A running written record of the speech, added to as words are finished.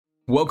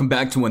Welcome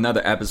back to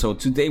another episode.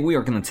 Today we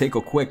are going to take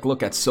a quick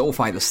look at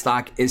SoFi. The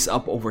stock is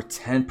up over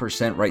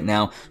 10% right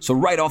now. So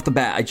right off the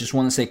bat, I just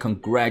want to say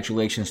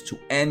congratulations to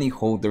any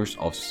holders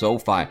of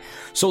SoFi.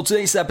 So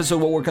today's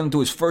episode, what we're going to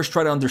do is first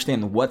try to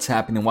understand what's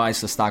happening, why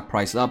is the stock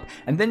price up,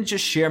 and then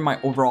just share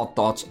my overall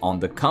thoughts on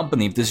the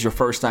company. If this is your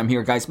first time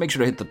here, guys, make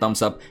sure to hit the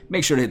thumbs up,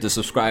 make sure to hit the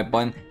subscribe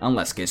button, and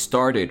let's get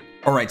started.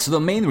 Alright, so the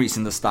main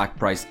reason the stock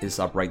price is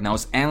up right now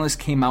is analysts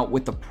came out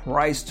with the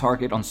price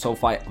target on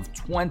SoFi of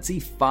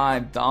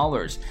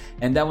 $25.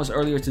 And that was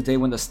earlier today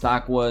when the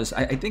stock was,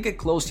 I think it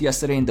closed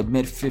yesterday in the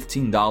mid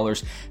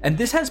 $15. And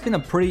this has been a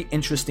pretty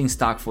interesting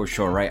stock for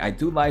sure, right? I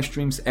do live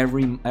streams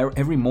every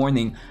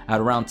morning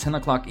at around 10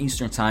 o'clock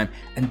Eastern time.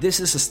 And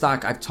this is a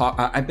stock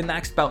I've been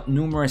asked about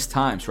numerous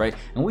times, right?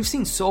 And we've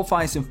seen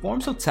SoFi's in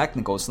forms of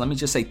technicals. Let me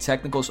just say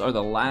technicals are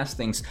the last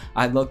things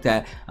I looked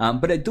at.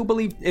 But I do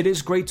believe it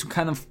is great to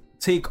kind of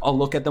take a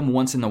look at them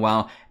once in a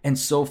while. And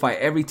SoFi,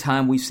 every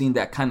time we've seen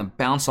that kind of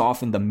bounce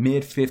off in the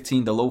mid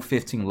 15, the low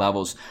 15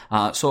 levels.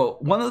 So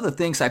one of the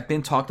things I've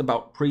been talked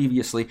about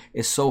previously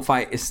is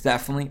SoFi is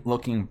definitely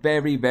looking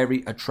very,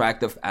 very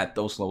attractive at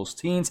those low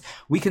teens.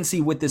 We can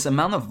see with this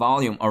amount of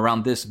volume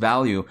around this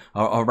value,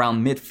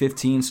 around mid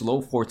 15s,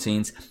 low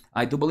 14s,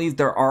 I do believe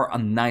there are a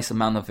nice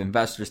amount of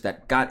investors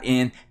that got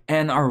in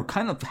and are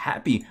kind of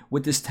happy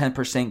with this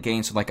 10%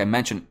 gain. So like I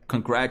mentioned,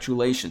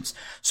 congratulations.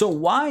 So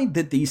why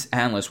did these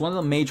analysts, one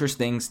of the major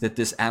things that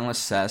this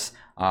analyst says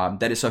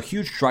that is a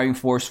huge driving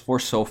force for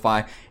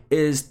SoFi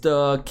is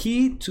the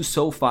key to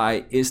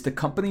SoFi is the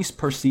company's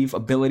perceived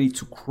ability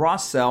to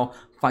cross-sell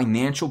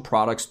financial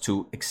products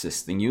to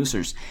existing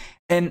users.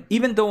 And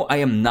even though I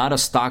am not a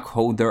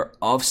stockholder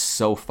of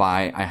SoFi,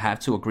 I have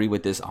to agree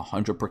with this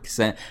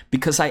 100%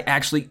 because I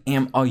actually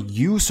am a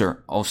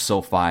user of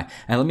SoFi.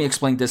 And let me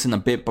explain this in a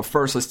bit. But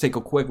first, let's take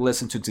a quick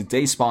listen to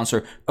today's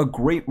sponsor, a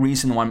great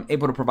reason why I'm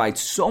able to provide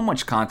so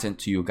much content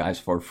to you guys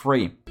for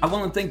free. I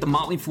want to thank The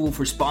Motley Fool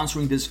for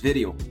sponsoring this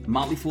video. The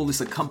Motley Fool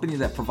is a company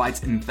that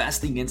provides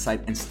investing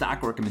insight and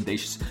stock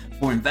recommendations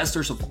for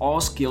investors of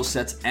all skill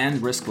sets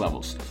and risk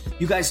levels.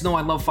 You guys know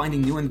I love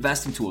finding new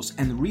investing tools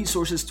and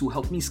resources to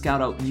help me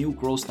scout out new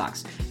growth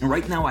stocks. And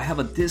right now I have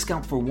a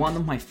discount for one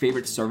of my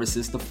favorite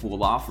services the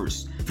Fool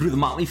offers. Through the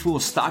Motley Fool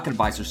Stock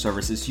Advisor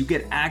services, you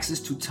get access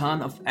to a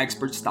ton of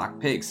expert stock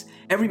picks.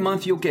 Every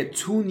month you'll get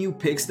 2 new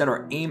picks that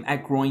are aimed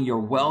at growing your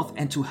wealth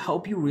and to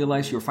help you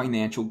realize your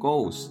financial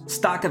goals.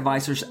 Stock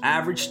Advisor's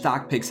average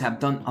stock picks have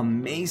done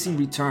amazing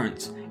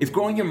returns. If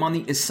growing your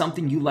money is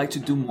something you'd like to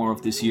do more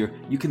of this year,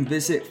 you can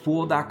visit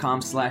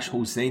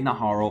fool.com/Jose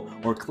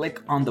Najarro or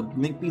click on the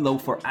link below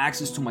for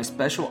access to my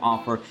special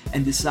offer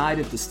and decide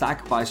if the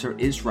stock advisor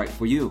is right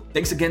for you.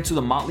 Thanks again to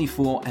the Motley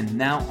Fool, and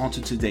now on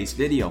to today's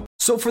video.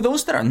 So for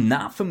those that are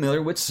not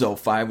familiar with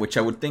SoFi, which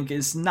I would think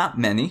is not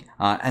many,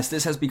 as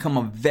this has become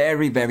a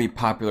very, very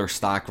popular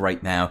stock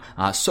right now,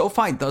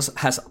 SoFi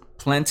has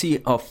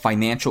plenty of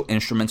financial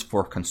instruments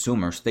for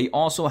consumers. They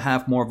also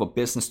have more of a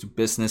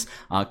business-to-business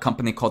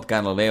company called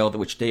Galileo,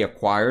 which they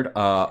acquired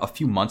a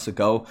few months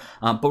ago.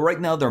 But right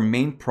now, their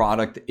main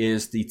product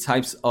is the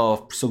types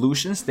of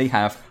solutions they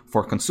have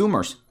for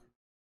consumers.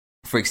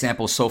 For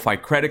example, SoFi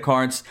credit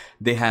cards,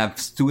 they have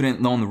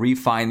student loan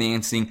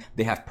refinancing,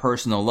 they have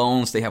personal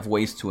loans, they have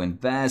ways to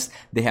invest,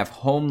 they have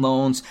home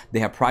loans, they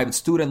have private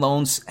student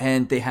loans,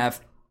 and they have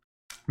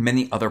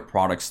many other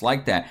products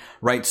like that,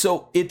 right?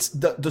 So it's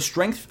the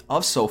strength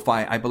of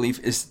SoFi, I believe,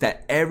 is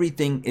that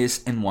everything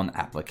is in one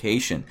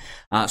application.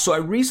 So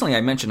I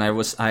mentioned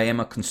I am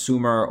a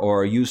consumer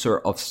or a user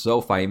of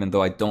SoFi, even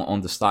though I don't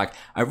own the stock.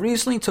 I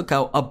recently took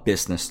out a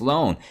business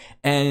loan,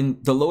 and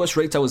the lowest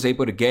rates I was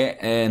able to get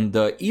and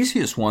the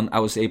easiest one I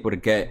was able to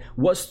get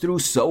was through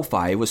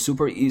SoFi. It was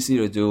super easy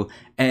to do,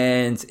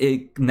 and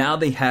now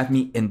they have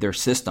me in their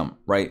system,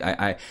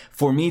 right?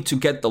 For me to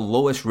get the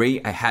lowest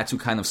rate, I had to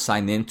kind of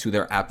sign into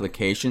their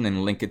application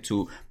and link it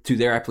to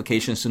their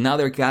application. So now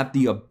they've got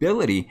the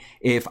ability,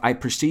 if I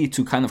proceed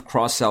to kind of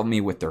cross-sell me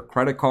with their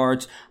credit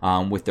cards,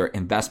 with their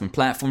investment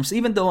platforms,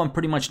 even though I'm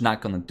pretty much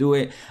not going to do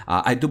it,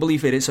 I do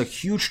believe it is a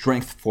huge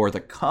strength for the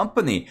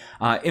company.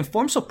 In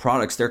forms of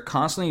products, they're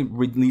constantly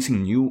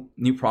releasing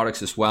new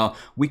products as well.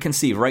 We can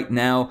see right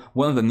now,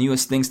 one of the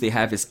newest things they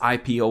have is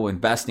IPO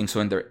investing. So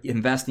in their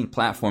investing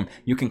platform,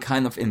 you can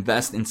kind of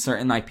invest in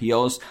certain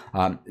IPOs.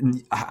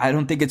 I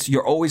don't think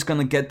you're always going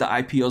to get the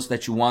IPOs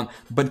that you want,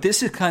 but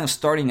this is kind of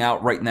starting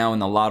out right now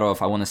in a lot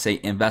of, I want to say,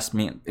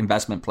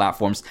 investment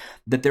platforms,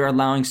 that they're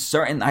allowing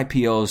certain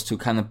IPOs to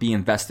kind of be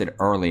invested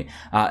early.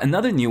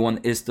 Another new one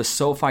is the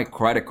SoFi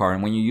credit card.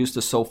 And when you use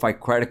the SoFi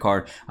credit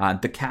card,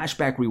 the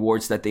cashback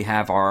rewards that they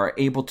have are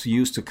able to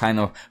use to kind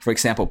of, for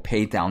example,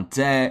 pay down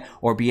debt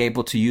or be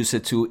able to use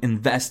it to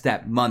invest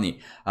that money.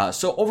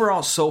 So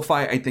overall, SoFi,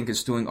 I think,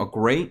 is doing a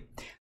great.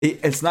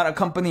 It's not a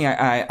company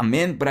I'm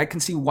in, but I can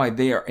see why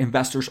their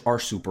investors are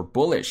super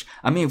bullish.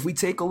 I mean, if we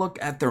take a look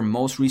at their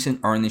most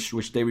recent earnings,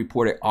 which they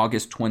reported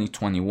August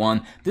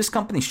 2021, this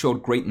company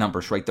showed great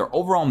numbers, right? Their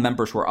overall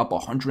members were up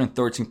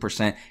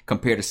 113%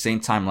 compared to same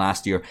time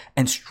last year,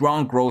 and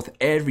strong growth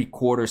every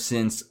quarter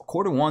since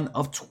quarter one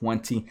of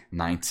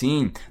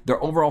 2019.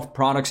 Their overall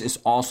products is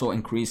also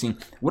increasing.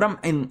 What I'm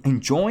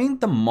enjoying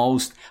the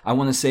most, I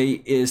want to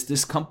say, is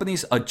this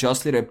company's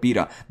adjusted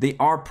EBITDA. They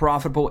are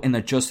profitable in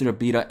adjusted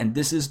EBITDA, and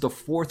this is the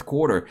fourth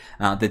quarter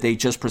that they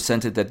just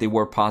presented that they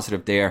were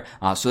positive there.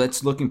 So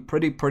that's looking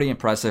pretty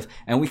impressive.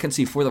 And we can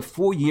see for the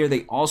full year,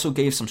 they also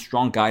gave some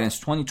strong guidance,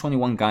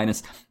 2021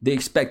 guidance. They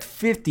expect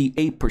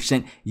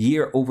 58%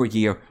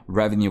 year-over-year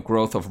revenue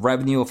growth of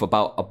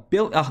about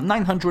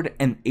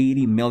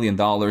 $980 million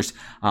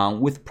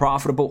with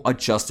profitable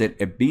adjusted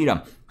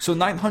EBITDA. So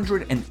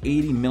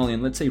 $980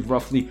 million, let's say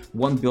roughly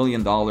 $1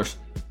 billion.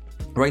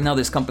 Right now,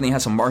 this company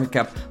has a market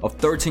cap of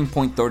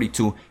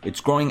 13.32. It's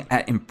growing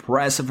at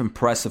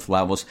impressive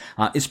levels.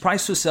 Its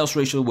price to sales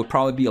ratio would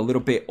probably be a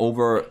little bit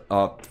over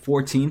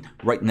 14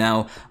 right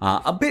now.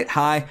 A bit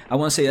high. I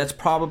want to say that's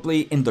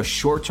probably in the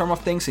short term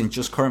of things, in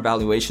just current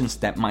valuations,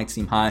 that might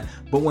seem high.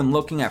 But when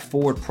looking at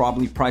forward,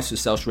 probably price to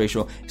sales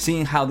ratio,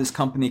 seeing how this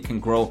company can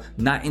grow,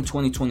 not in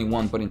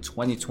 2021, but in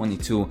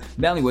 2022,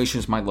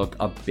 valuations might look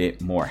a bit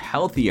more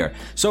healthier.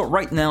 So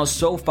right now,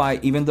 SoFi,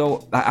 even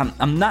though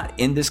I'm not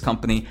in this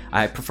company,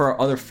 I prefer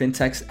other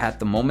fintechs at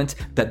the moment.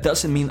 That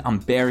doesn't mean I'm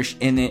bearish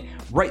in it.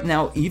 Right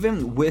now,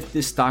 even with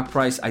this stock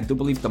price, I do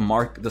believe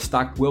the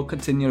stock will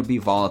continue to be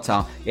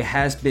volatile. It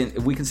has been,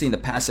 we can see in the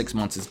past 6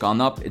 months, it's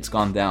gone up, it's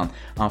gone down.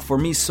 For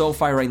me,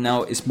 SoFi right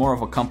now is more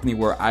of a company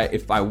where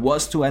if I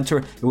was to enter,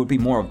 it would be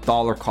more of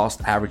dollar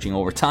cost averaging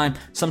over time.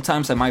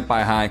 Sometimes I might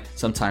buy high,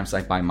 sometimes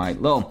I buy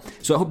low.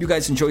 So I hope you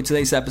guys enjoyed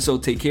today's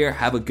episode. Take care,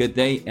 have a good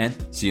day, and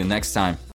see you next time.